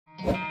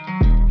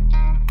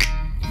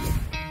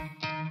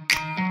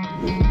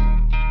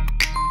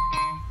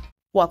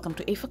Welcome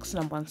to AFAX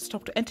number one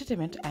stop to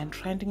entertainment and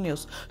trending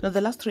news. Now, the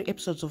last 3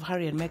 episodes of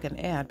Harry and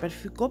Meghan aired, but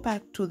if you go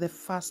back to the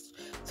first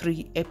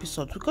 3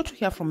 episodes, we got to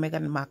hear from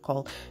Meghan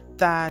Markle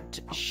that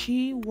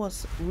she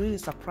was really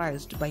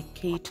surprised by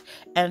Kate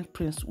and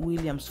Prince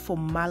William's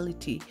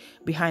formality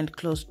behind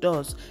closed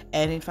doors.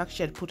 And in fact,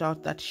 she had put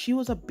out that she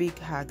was a big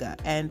hugger.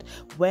 And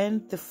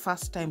when the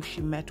first time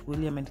she met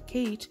William and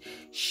Kate,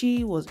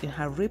 she was in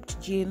her ripped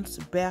jeans,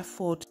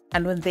 barefoot.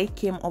 And when they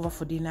came over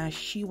for dinner,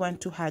 she went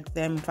to hug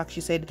them. In fact,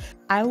 she said,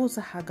 "I was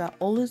a hugger,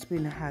 always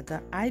been a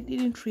hugger. I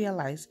didn't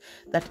realize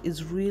that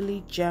is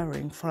really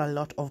jarring for a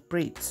lot of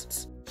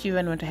Brits." She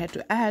even went ahead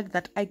to add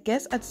that, "I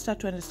guess I'd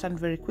start to understand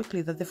very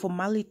quickly that the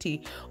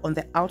formality on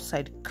the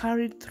outside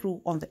carried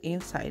through on the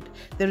inside.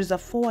 There is a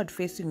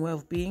forward-facing way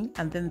of being,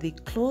 and then they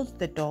close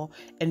the door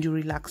and you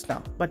relax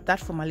now. But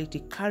that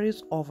formality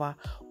carries over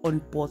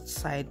on both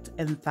sides,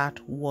 and that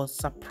was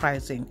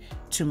surprising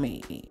to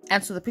me."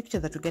 And so the picture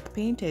that we get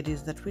painted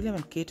is that William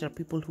and Kate are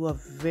people who are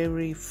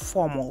very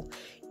formal.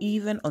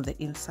 Even on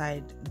the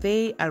inside,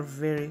 they are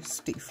very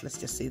stiff, let's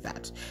just say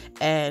that.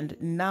 And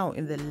now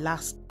in the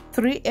last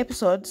 3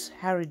 episodes,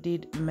 Harry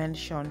did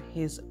mention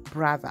his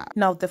brother.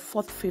 Now, the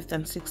 4th, 5th,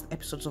 and 6th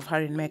episodes of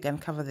Harry and Meghan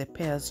cover the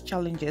pair's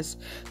challenges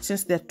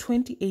since their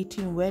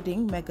 2018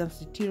 wedding, Meghan's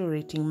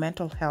deteriorating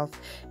mental health,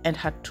 and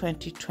her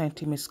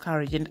 2020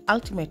 miscarriage, and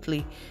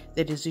ultimately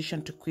the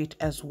decision to quit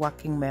as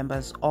working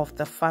members of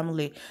the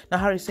family. Now,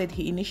 Harry said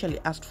he initially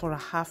asked for a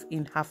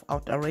half-in,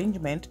 half-out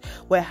arrangement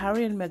where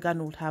Harry and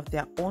Meghan would have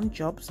their own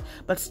jobs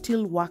but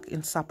still work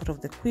in support of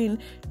the Queen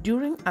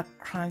during a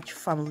crunch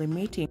family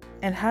meeting.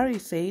 And Harry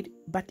said,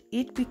 but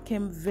it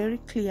became very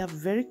clear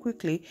very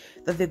quickly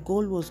that the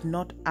goal was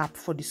not up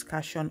for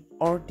discussion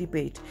or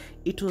debate.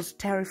 It was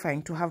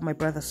terrifying to have my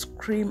brother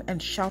scream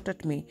and shout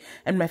at me,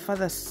 and my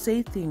father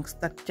say things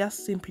that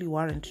just simply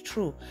weren't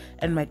true,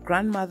 and my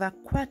grandmother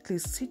quietly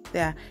sit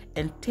there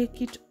and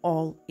take it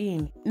all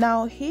in.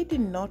 Now, he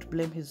did not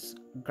blame his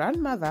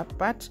grandmother,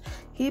 but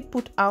he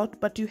put out,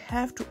 but you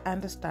have to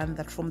understand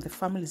that from the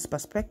family's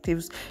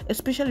perspectives,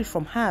 especially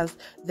from hers,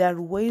 there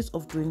are ways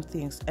of doing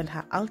things, and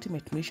her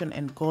ultimate mission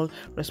and goal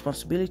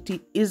responsibility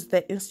is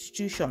the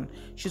institution.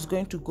 She's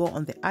going to go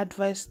on the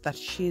advice that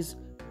she's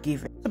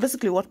given. So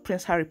basically what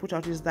Prince Harry put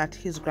out is that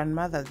his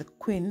grandmother, the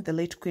Queen, the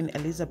late Queen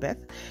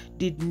Elizabeth,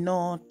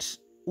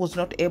 was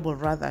not able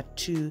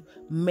to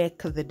make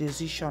the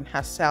decision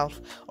herself,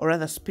 or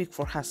rather speak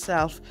for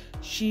herself.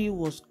 She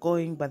was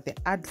going by the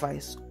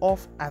advice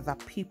of other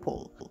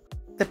people.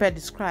 The pair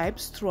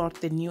describes throughout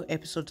the new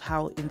episode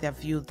how, in their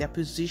view, their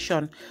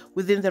position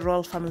within the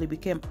royal family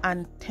became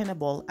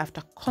untenable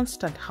after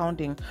constant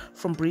hounding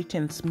from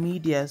Britain's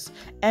medias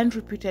and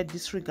repeated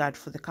disregard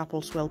for the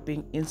couple's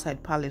well-being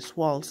inside palace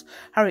walls.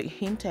 Harry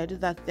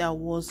hinted that there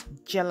was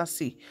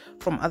jealousy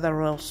from other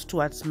royals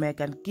towards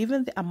Meghan,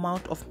 given the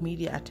amount of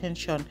media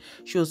attention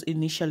she was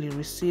initially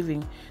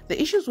receiving.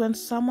 The issue is when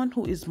someone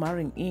who is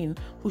marrying in,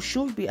 who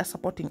should be a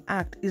supporting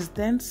act, is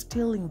then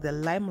stealing the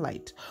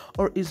limelight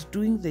or is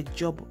doing the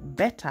job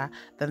better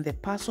than the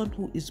person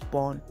who is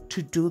born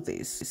to do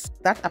this.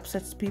 That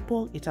upsets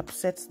people. It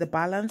upsets the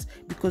balance,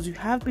 because you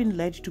have been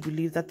led to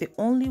believe that the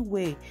only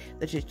way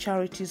that your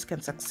charities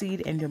can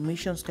succeed and your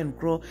missions can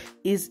grow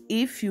is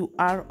if you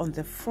are on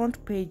the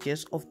front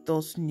pages of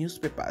those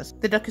newspapers.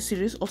 The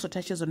docuseries also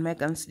touches on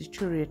Meghan's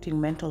deteriorating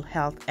mental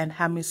health and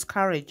her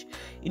miscarriage.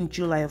 In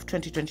July of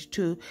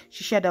 2022,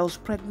 she shared, "I was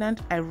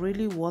pregnant. I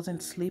really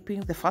wasn't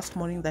sleeping. The first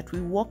morning that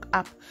we woke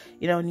up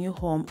in our new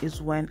home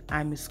is when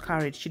I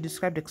miscarried." She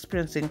described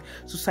experiencing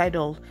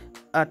suicidal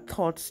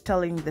thoughts,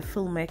 telling the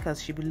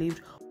filmmakers she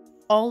believed,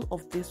 "All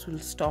of this will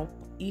stop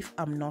if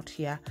I'm not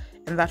here."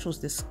 And that was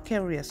the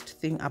scariest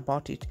thing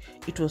about it.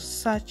 It was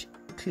such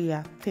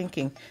clear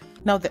thinking.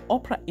 Now, the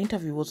Oprah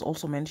interview was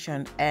also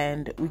mentioned,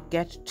 and we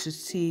get to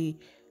see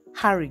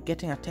Harry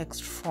getting a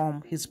text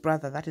from his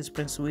brother, that is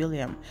Prince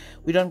William.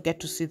 We don't get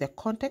to see the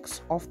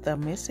context of the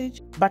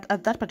message, but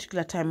at that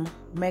particular time,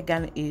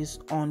 Meghan is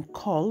on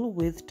call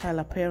with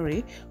Tyler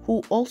Perry,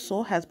 who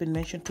also has been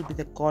mentioned to be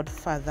the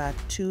godfather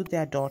to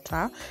their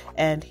daughter,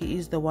 and he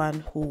is the one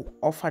who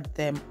offered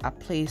them a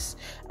place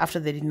after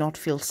they did not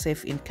feel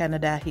safe in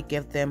Canada. He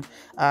gave them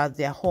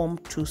their home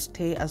to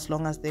stay as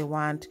long as they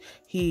want.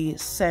 He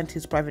sent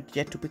his private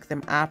jet to pick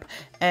them up,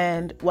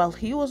 and while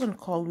he was on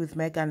call with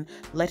Meghan,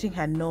 letting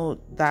her know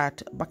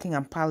that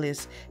Buckingham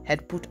Palace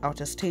had put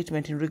out a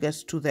statement in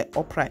regards to the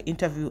Oprah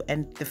interview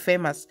and the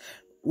famous,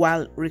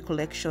 while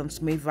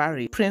recollections may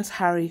vary, Prince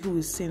Harry, who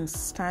is seen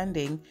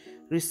standing,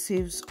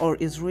 receives or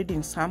is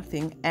reading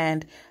something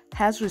and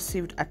has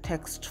received a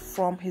text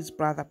from his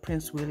brother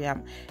Prince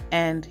William,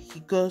 and he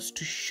goes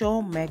to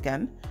show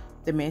Meghan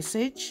the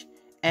message,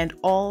 and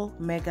all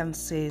Meghan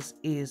says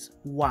is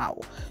 "wow."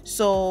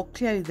 So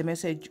clearly the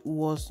message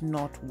was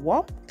not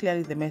wow.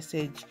 Clearly the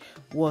message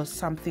was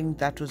something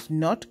that was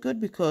not good,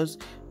 because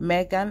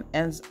Meghan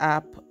ends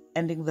up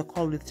ending the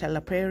call with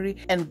Tyler Perry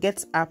and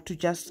gets up to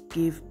just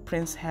give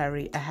Prince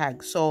Harry a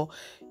hug. So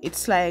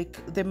it's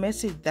like the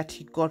message that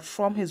he got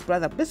from his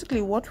brother.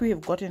 Basically, what we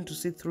have gotten to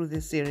see through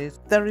this series,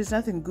 there is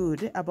nothing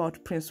good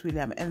about Prince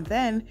William. And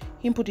then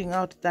him putting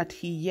out that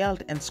he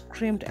yelled and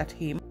screamed at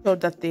him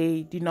showed that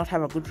they did not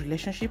have a good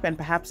relationship, and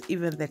perhaps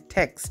even the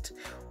text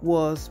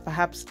was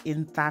perhaps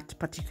in that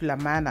particular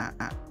manner.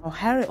 Now,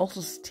 Harry also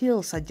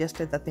still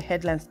suggested that the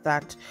headlines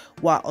that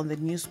were on the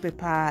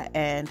newspaper,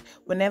 and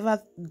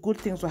whenever good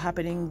things were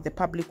happening, the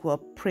public were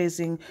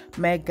praising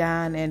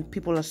Meghan and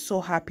people are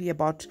so happy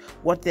about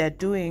what they're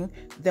doing,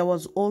 there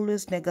was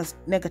always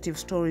negative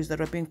stories that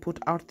were being put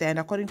out there. And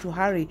according to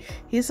Harry,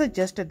 he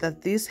suggested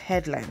that these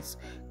headlines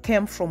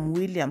came from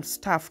William's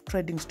staff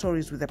trading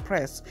stories with the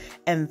press,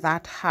 and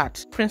that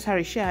hurt. Prince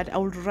Harry shared, "I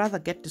would rather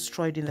get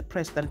destroyed in the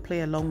press than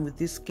play along with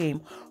this game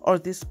or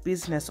this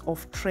business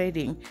of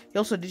trading." He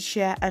also did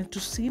share, "And to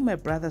see my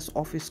brother's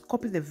office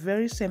copy the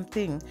very same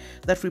thing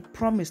that we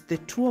promised the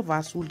two of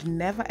us would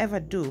never ever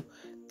do,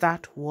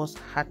 that was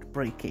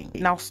heartbreaking."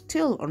 Now,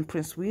 still on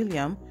Prince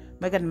William,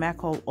 Meghan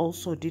Markle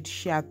also did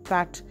share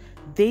that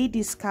they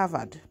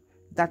discovered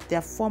that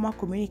their former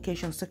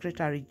communications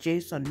secretary,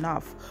 Jason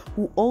Nuff,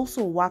 who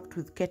also worked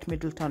with Kate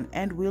Middleton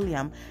and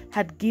William,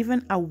 had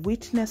given a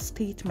witness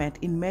statement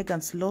in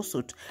Meghan's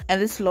lawsuit.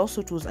 And this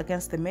lawsuit was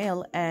against the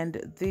Mail,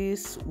 and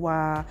these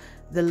were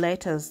the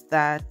letters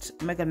that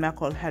Meghan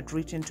Markle had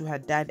written to her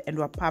dad and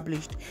were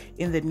published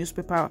in the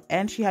newspaper,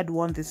 and she had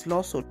won this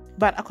lawsuit.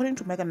 But according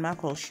to Meghan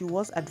Markle, she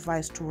was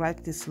advised to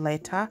write this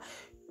letter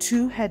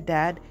to her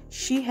dad.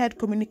 She had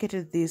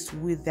communicated this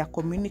with their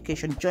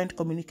joint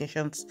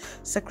communications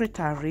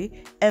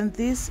secretary, and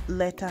this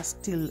letter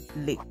still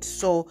leaked.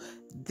 So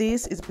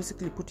this is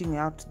basically putting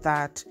out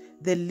that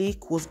the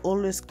leak was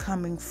always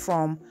coming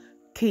from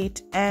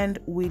Kate and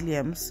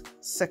William's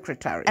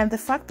secretary. And the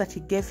fact that he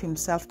gave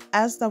himself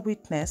as the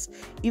witness,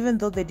 even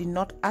though they did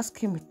not ask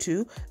him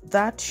to,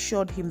 that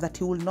showed him that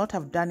he would not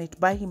have done it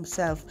by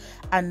himself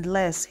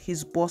unless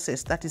his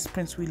bosses, that is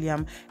Prince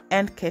William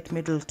and Kate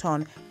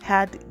Middleton,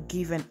 had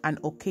given an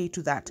okay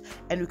to that.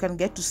 And we can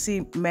get to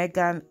see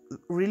Meghan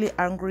really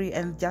angry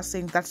and just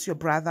saying, "That's your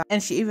brother."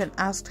 And she even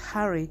asked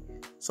Harry,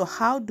 "So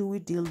how do we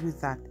deal with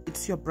that?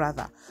 It's your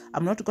brother.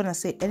 I'm not going to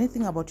say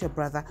anything about your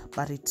brother,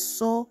 but it's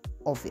so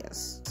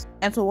obvious."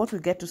 And so what we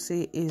get to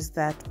see is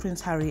that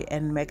Prince Harry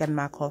and Meghan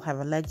Markle have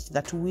alleged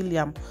that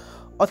William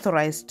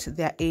authorized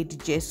their aide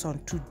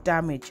Jason to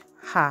damage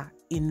her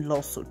in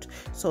lawsuit.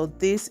 So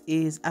this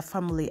is a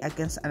family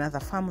against another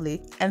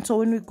family. And so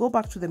when we go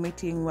back to the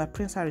meeting where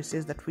Prince Harry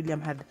says that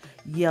William had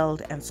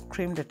yelled and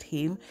screamed at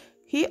him,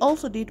 he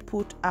also did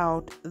put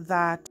out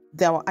that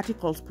there were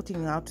articles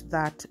putting out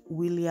that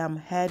William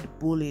had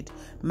bullied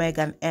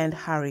Meghan and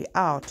Harry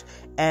out.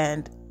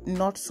 And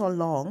not so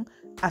long,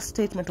 a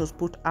statement was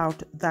put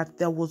out that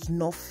there was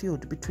no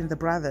feud between the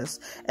brothers.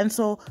 And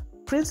so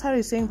Prince Harry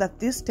is saying that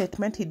this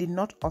statement, he did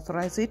not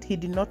authorize it. He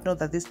did not know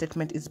that this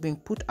statement is being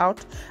put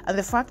out. And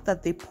the fact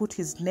that they put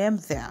his name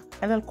there.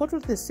 And I'll quote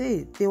what they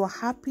say. "They were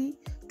happy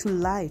to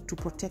lie to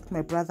protect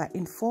my brother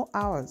in 4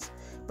 hours,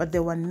 but they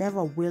were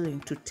never willing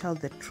to tell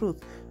the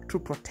truth to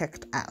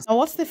protect us." Now,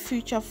 what's the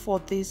future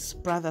for these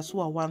brothers who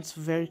are once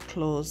very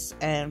close,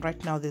 and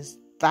right now there's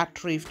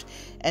that rift,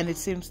 and it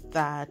seems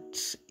that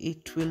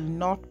it will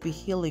not be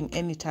healing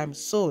anytime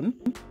soon?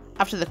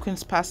 After the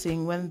Queen's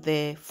passing, when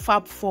the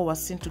Fab Four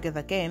was seen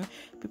together again,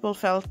 people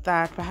felt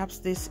that perhaps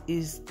this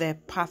is the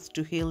path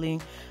to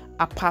healing,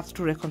 a path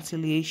to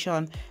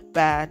reconciliation.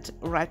 But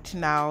right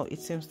now, it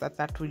seems that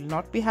that will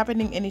not be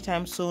happening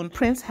anytime soon.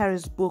 Prince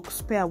Harry's book,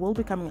 Spare, will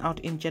be coming out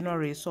in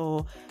January.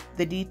 So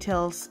the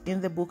details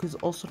in the book is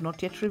also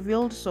not yet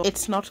revealed. So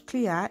it's not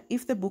clear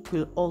if the book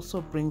will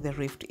also bring the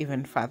rift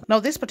even further. Now,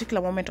 this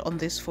particular moment on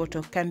this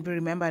photo can be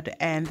remembered,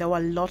 and there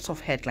were lots of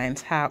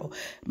headlines how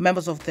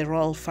members of the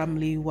royal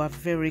family were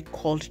very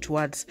cold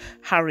towards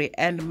Harry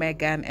and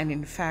Meghan. And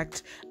in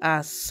fact,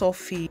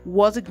 Sophie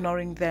was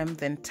ignoring them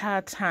the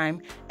entire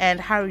time. And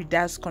Harry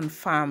does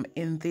confirm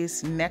in this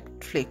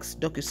Netflix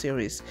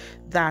docuseries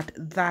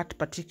that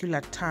particular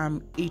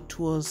time it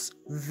was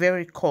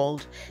very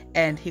cold,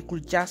 and he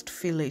could just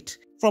feel it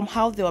from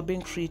how they were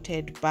being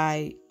treated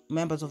by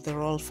members of the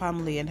royal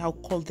family and how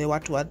cold they were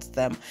towards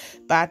them.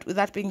 But with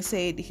that being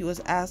said, he was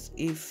asked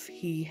if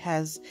he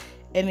has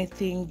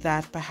anything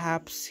that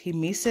perhaps he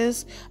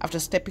misses after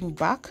stepping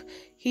back.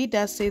 He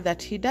does say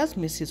that he does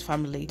miss his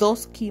family.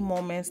 Those key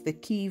moments, the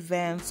key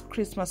events,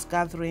 Christmas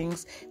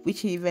gatherings,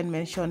 which he even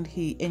mentioned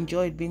he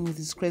enjoyed being with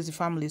his crazy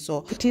family.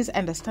 So it is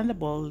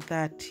understandable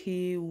that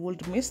he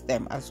would miss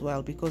them as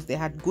well, because they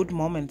had good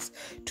moments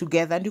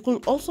together. And you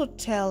could also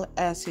tell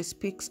as he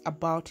speaks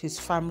about his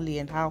family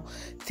and how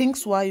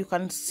things were, you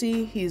can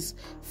see his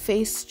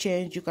face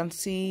change. You can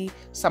see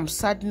some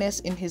sadness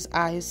in his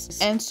eyes.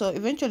 And so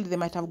eventually they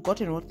might have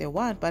gotten what they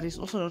want, but it's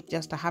also not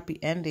just a happy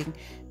ending,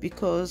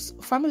 because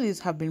families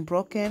have have been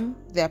broken.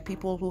 There are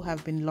people who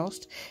have been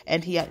lost.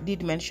 And he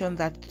did mention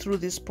that through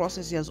this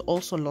process, he has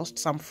also lost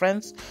some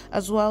friends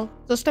as well.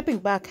 So stepping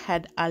back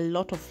had a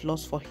lot of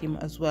loss for him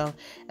as well,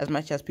 as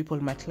much as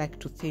people might like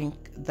to think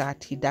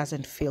that he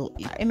doesn't feel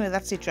it. Anyway,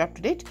 that's it. You're up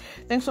to date.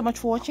 Thanks so much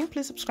for watching.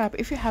 Please subscribe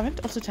if you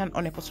haven't. Also turn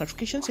on your post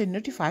notifications so you're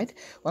notified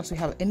once we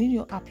have any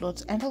new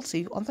uploads. And I'll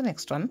see you on the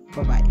next one.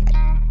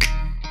 Bye-bye.